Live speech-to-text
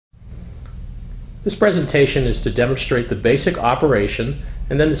This presentation is to demonstrate the basic operation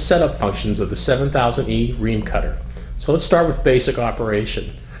and then the setup functions of the 7000E ream cutter. So let's start with basic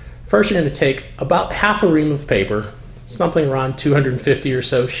operation. First, you're going to take about half a ream of paper, something around 250 or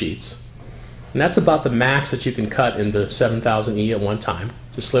so sheets. And that's about the max that you can cut in the 7000E at one time.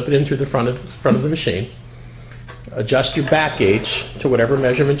 Just slip it in through the front of the machine. Adjust your back gauge to whatever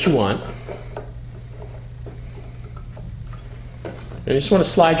measurement you want. And you just want to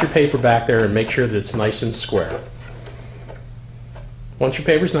slide your paper back there and make sure that it's nice and square. Once your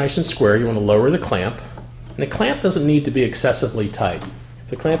paper is nice and square, you want to lower the clamp. And the clamp doesn't need to be excessively tight. If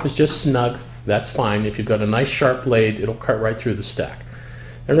the clamp is just snug, that's fine. If you've got a nice sharp blade, it'll cut right through the stack.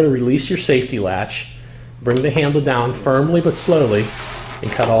 Then we're going to release your safety latch, bring the handle down firmly but slowly,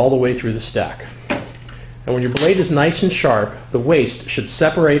 and cut all the way through the stack. And when your blade is nice and sharp, the waste should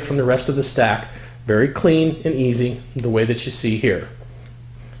separate from the rest of the stack very clean and easy, the way that you see here.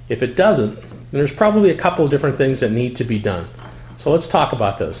 If it doesn't, then there's probably a couple of different things that need to be done. So let's talk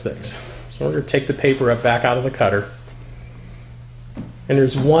about those things. So we're going to take the paper back out of the cutter. And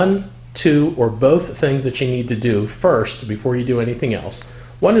there's one, two, or both things that you need to do first before you do anything else.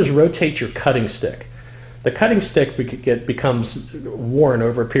 One is rotate your cutting stick. The cutting stick becomes worn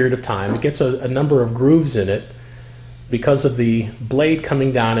over a period of time. It gets a number of grooves in it because of the blade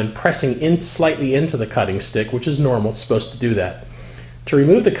coming down and pressing in slightly into the cutting stick, which is normal. It's supposed to do that. To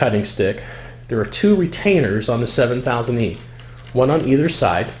remove the cutting stick, there are two retainers on the 7000E, one on either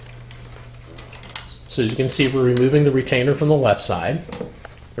side. So as you can see, we're removing the retainer from the left side.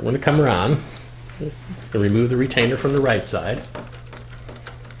 We're going to come around and remove the retainer from the right side.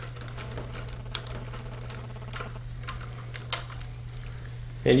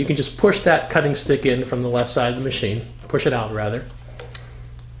 And you can just push that cutting stick in from the left side of the machine, push it out rather,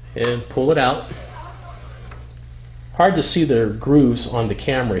 and pull it out. Hard to see the grooves on the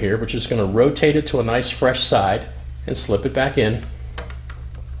camera here, but you're just going to rotate it to a nice fresh side and slip it back in,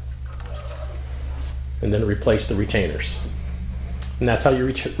 and then replace the retainers. And that's how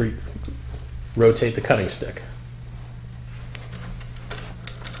you rotate the cutting stick.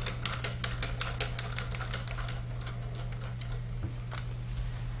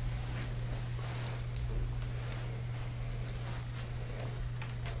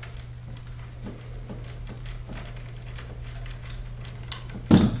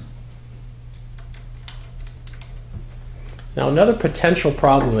 Now, another potential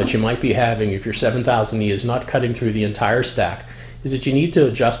problem that you might be having if your 7000E is not cutting through the entire stack is that you need to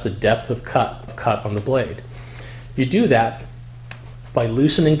adjust the depth of cut on the blade. You do that by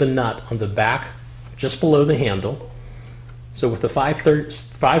loosening the nut on the back just below the handle. So with the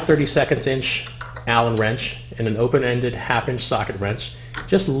 5/32 inch Allen wrench and an open-ended 1/2 inch socket wrench,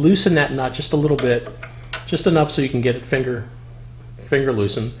 just loosen that nut just a little bit, just enough so you can get it finger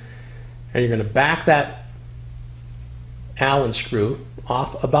loosened, and you're going to back that Allen screw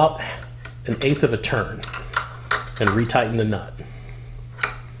off about 1/8 of a turn and retighten the nut.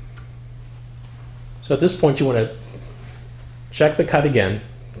 So at this point you want to check the cut again,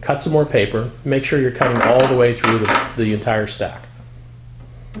 cut some more paper, make sure you're cutting all the way through the entire stack.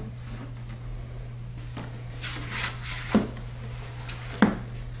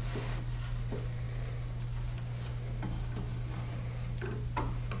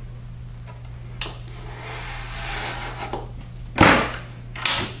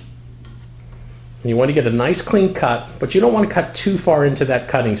 And you want to get a nice clean cut, but you don't want to cut too far into that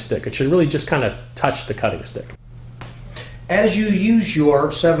cutting stick. It should really just kind of touch the cutting stick. As you use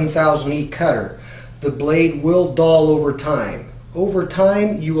your 7000E cutter, the blade will dull over time. Over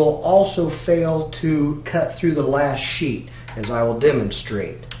time, you will also fail to cut through the last sheet, as I will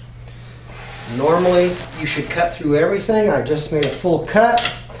demonstrate. Normally, you should cut through everything. I just made a full cut.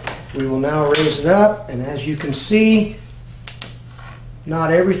 We will now raise it up, and as you can see,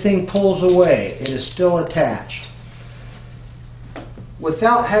 not everything pulls away. It is still attached.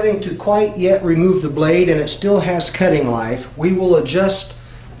 Without having to quite yet remove the blade, and it still has cutting life, we will adjust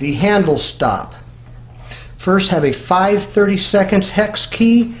the handle stop. First, have a 5/32 hex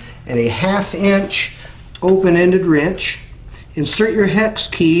key and a 1/2 inch open-ended wrench. Insert your hex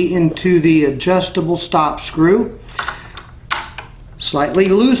key into the adjustable stop screw. Slightly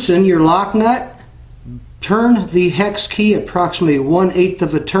loosen your lock nut. Turn the hex key approximately 1/8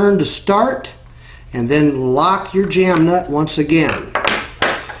 of a turn to start, and then lock your jam nut once again.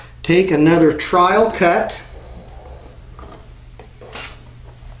 Take another trial cut.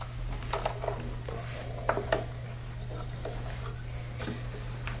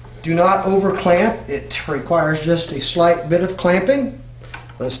 Do not over clamp. It requires just a slight bit of clamping.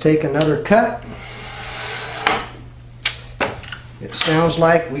 Let's take another cut. It It sounds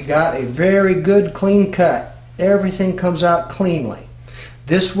like we got a very good clean cut. Everything comes out cleanly.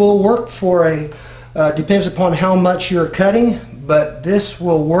 This will work for depends upon how much you're cutting, but this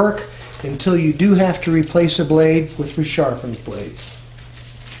will work until you do have to replace a blade with resharpened blade.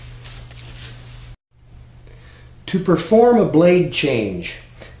 To perform a blade change,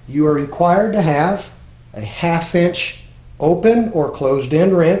 you are required to have a 1/2 inch open or closed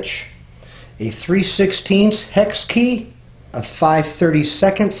end wrench, a 3/16 hex key, a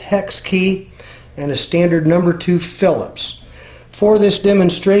 5/32 hex key, and a standard number 2 Phillips. For this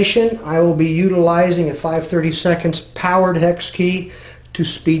demonstration, I will be utilizing a 5/32 powered hex key to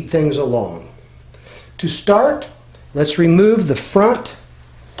speed things along. To start, let's remove the front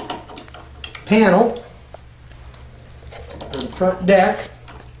panel, or the front deck.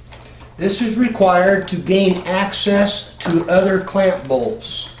 This is required to gain access to other clamp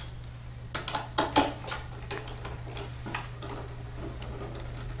bolts.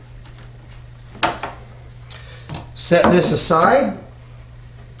 Set this aside.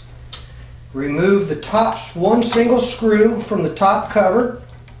 Remove the top one single screw from the top cover.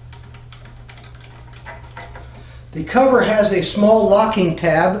 The cover has a small locking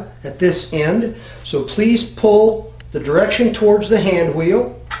tab at this end, so please pull the direction towards the hand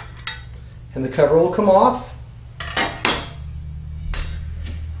wheel and the cover will come off.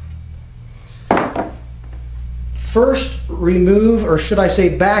 First remove, or should I say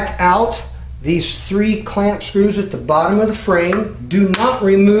back out, these 3 clamp screws at the bottom of the frame. Do not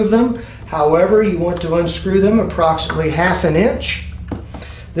remove them. However, you want to unscrew them approximately 1/2 inch.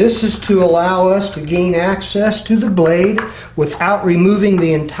 This is to allow us to gain access to the blade without removing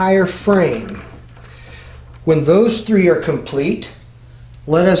the entire frame. When those 3 are complete,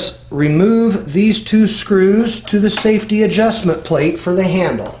 let us remove these 2 screws to the safety adjustment plate for the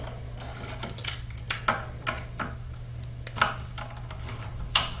handle.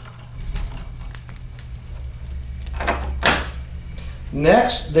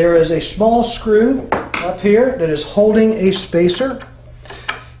 Next, there is a small screw up here that is holding a spacer.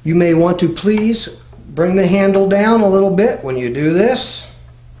 You may want to please bring the handle down a little bit when you do this.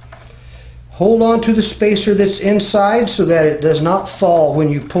 Hold on to the spacer that's inside so that it does not fall when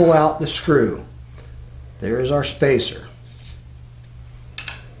you pull out the screw. There is our spacer.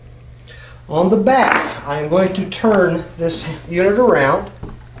 On the back, I am going to turn this unit around.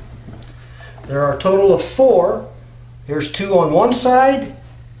 There are a total of 4. Here's 2 on one side,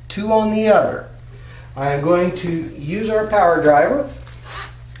 2 on the other. I am going to use our power driver.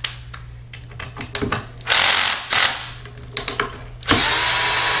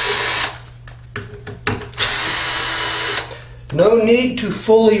 No need to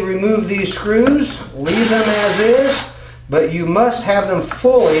fully remove these screws. Leave them as is, but you must have them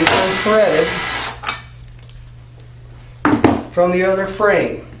fully unthreaded from the other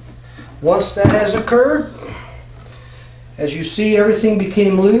frame. Once that has occurred, as you see, everything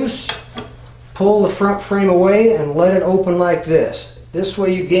became loose. Pull the front frame away and let it open like this. This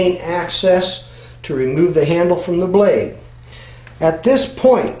way you gain access to remove the handle from the blade. At this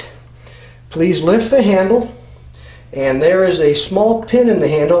point, please lift the handle, and there is a small pin in the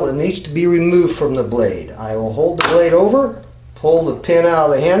handle that needs to be removed from the blade. I will hold the blade over, pull the pin out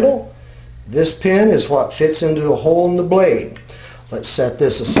of the handle. This pin is what fits into a hole in the blade. Let's set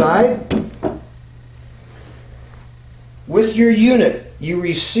this aside. With your unit, you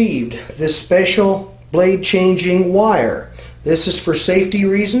received this special blade changing wire. This is for safety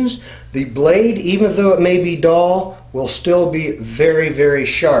reasons. The blade, even though it may be dull, will still be very, very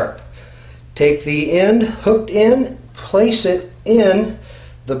sharp. Take the end hooked in, place it in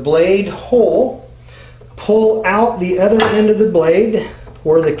the blade hole, pull out the other end of the blade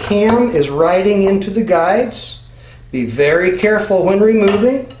where the cam is riding into the guides. Be very careful when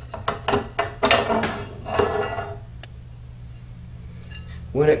removing.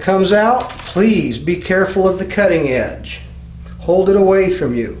 When it comes out, please be careful of the cutting edge. Hold it away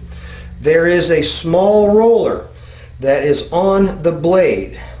from you. There is a small roller that is on the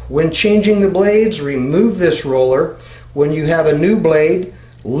blade. When changing the blades, remove this roller. When you have a new blade,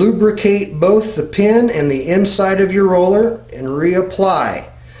 lubricate both the pin and the inside of your roller and reapply.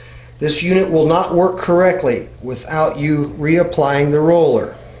 This unit will not work correctly without you reapplying the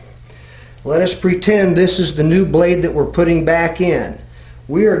roller. Let us pretend this is the new blade that we're putting back in.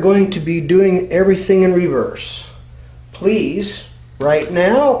 We are going to be doing everything in reverse. Please, right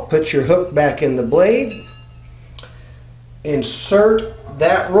now, put your hook back in the blade. Insert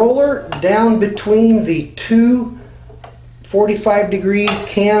that roller down between the 2 45-degree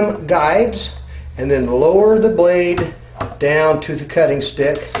cam guides and then lower the blade down to the cutting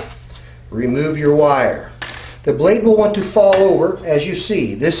stick. Remove your wire. The blade will want to fall over, as you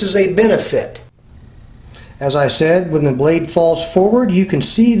see. This is a benefit. As I said, when the blade falls forward, you can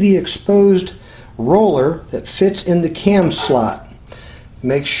see the exposed roller that fits in the cam slot.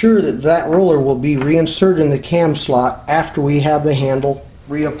 Make sure that that roller will be reinserted in the cam slot after we have the handle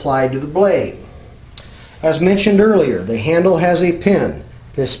reapplied to the blade. As mentioned earlier, the handle has a pin.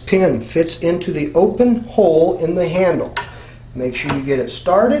 This pin fits into the open hole in the handle. Make sure you get it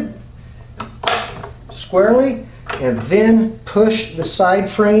started squarely and then push the side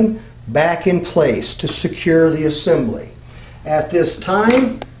frame back in place to secure the assembly. At this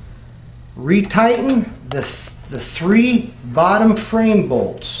time, retighten the three bottom frame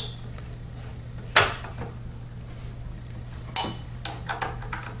bolts.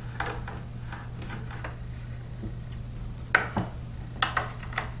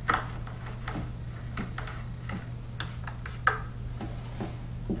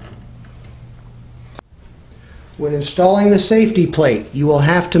 When installing the safety plate, you will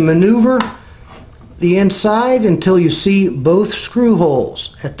have to maneuver the inside until you see both screw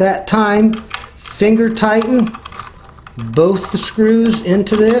holes. At that time, finger tighten both the screws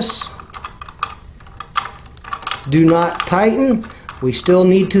into this. Do not tighten. We still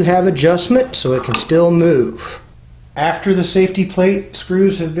need to have adjustment so it can still move. After the safety plate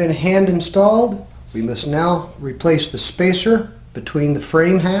screws have been hand installed, we must now replace the spacer between the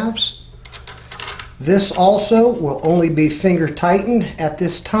frame halves. This also will only be finger tightened at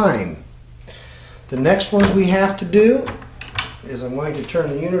this time. The next ones we have to do is I'm going to turn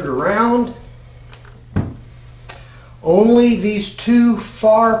the unit around. Only these two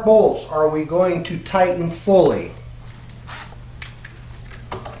far bolts are we going to tighten fully.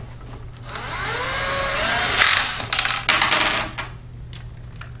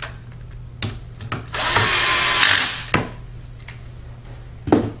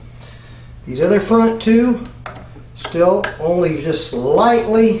 These other front two, still only just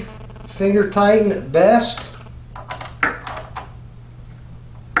slightly finger tighten at best.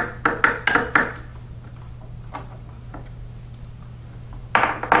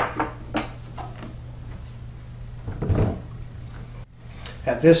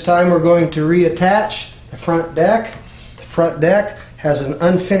 At this time we're going to reattach the front deck. The front deck has an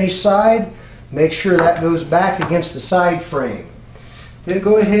unfinished side. Make sure that goes back against the side frame. Then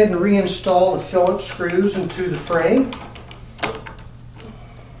go ahead and reinstall the Phillips screws into the frame.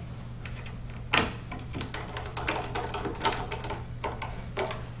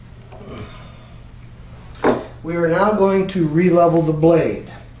 We are now going to re-level the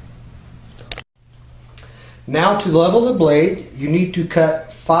blade. Now to level the blade, you need to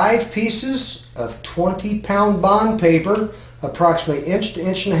cut 5 pieces of 20-pound bond paper, approximately inch to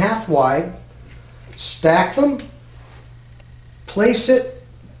inch and a half wide. Stack them. Place it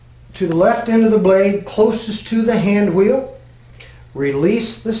to the left end of the blade closest to the hand wheel.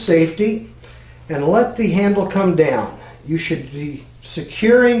 Release the safety and let the handle come down. You should be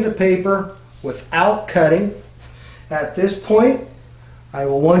securing the paper without cutting. At this point, I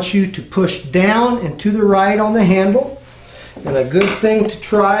will want you to push down and to the right on the handle. And a good thing to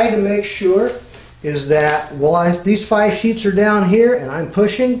try to make sure is that while these 5 sheets are down here and I'm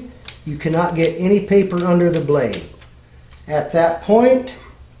pushing, you cannot get any paper under the blade. At that point,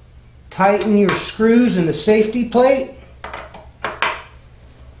 tighten your screws in the safety plate.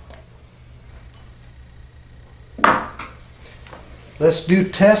 Let's do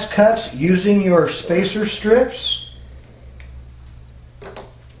test cuts using your spacer strips.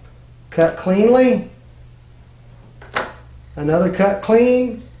 Cut cleanly. Another cut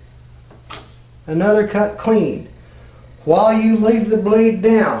clean. Another cut clean. While you leave the blade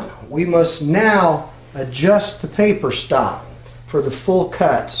down, we must now adjust the paper stop for the full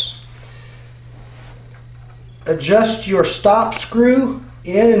cuts. Adjust your stop screw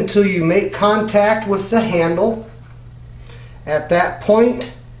in until you make contact with the handle. At that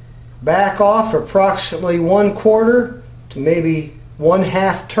point, back off approximately 1/4 to maybe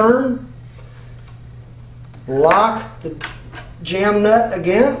 1/2 turn. Lock the jam nut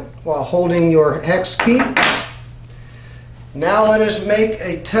again while holding your hex key. Now let us make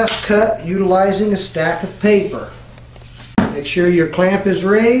a test cut utilizing a stack of paper. Make sure your clamp is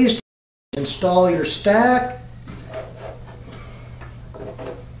raised. Install your stack.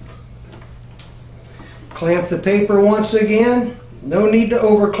 Clamp the paper once again. No need to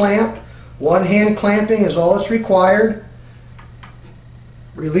over clamp. One hand clamping is all that's required.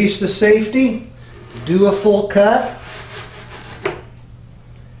 Release the safety. Do a full cut.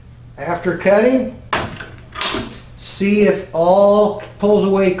 After cutting, see if all pulls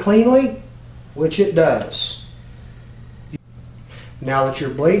away cleanly, which it does. Now that your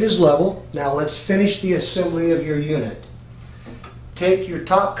blade is level, now let's finish the assembly of your unit. Take your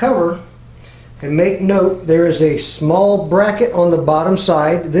top cover and make note there is a small bracket on the bottom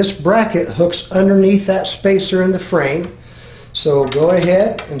side. This bracket hooks underneath that spacer in the frame. So go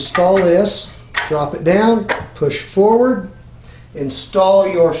ahead, install this, drop it down, push forward, install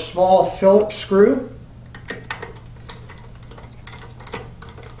your small Phillips screw.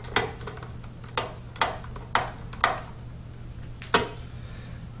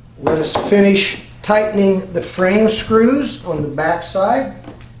 Let us finish tightening the frame screws on the back side.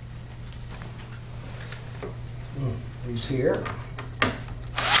 These here.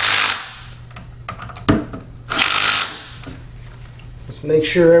 Let's make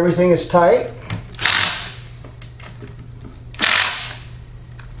sure everything is tight.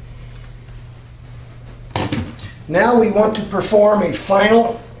 Now we want to perform a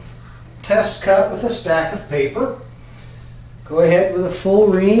final test cut with a stack of paper. Go ahead with a full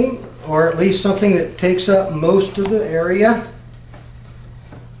ream, or at least something that takes up most of the area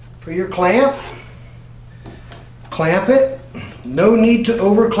for your clamp. Clamp it. No need to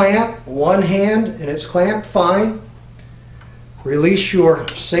over clamp. One hand and it's clamped fine. Release your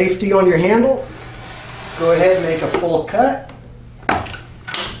safety on your handle. Go ahead and make a full cut.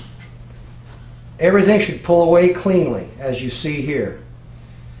 Everything should pull away cleanly, as you see here.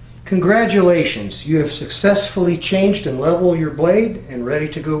 Congratulations, you have successfully changed and leveled your blade and ready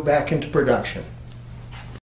to go back into production.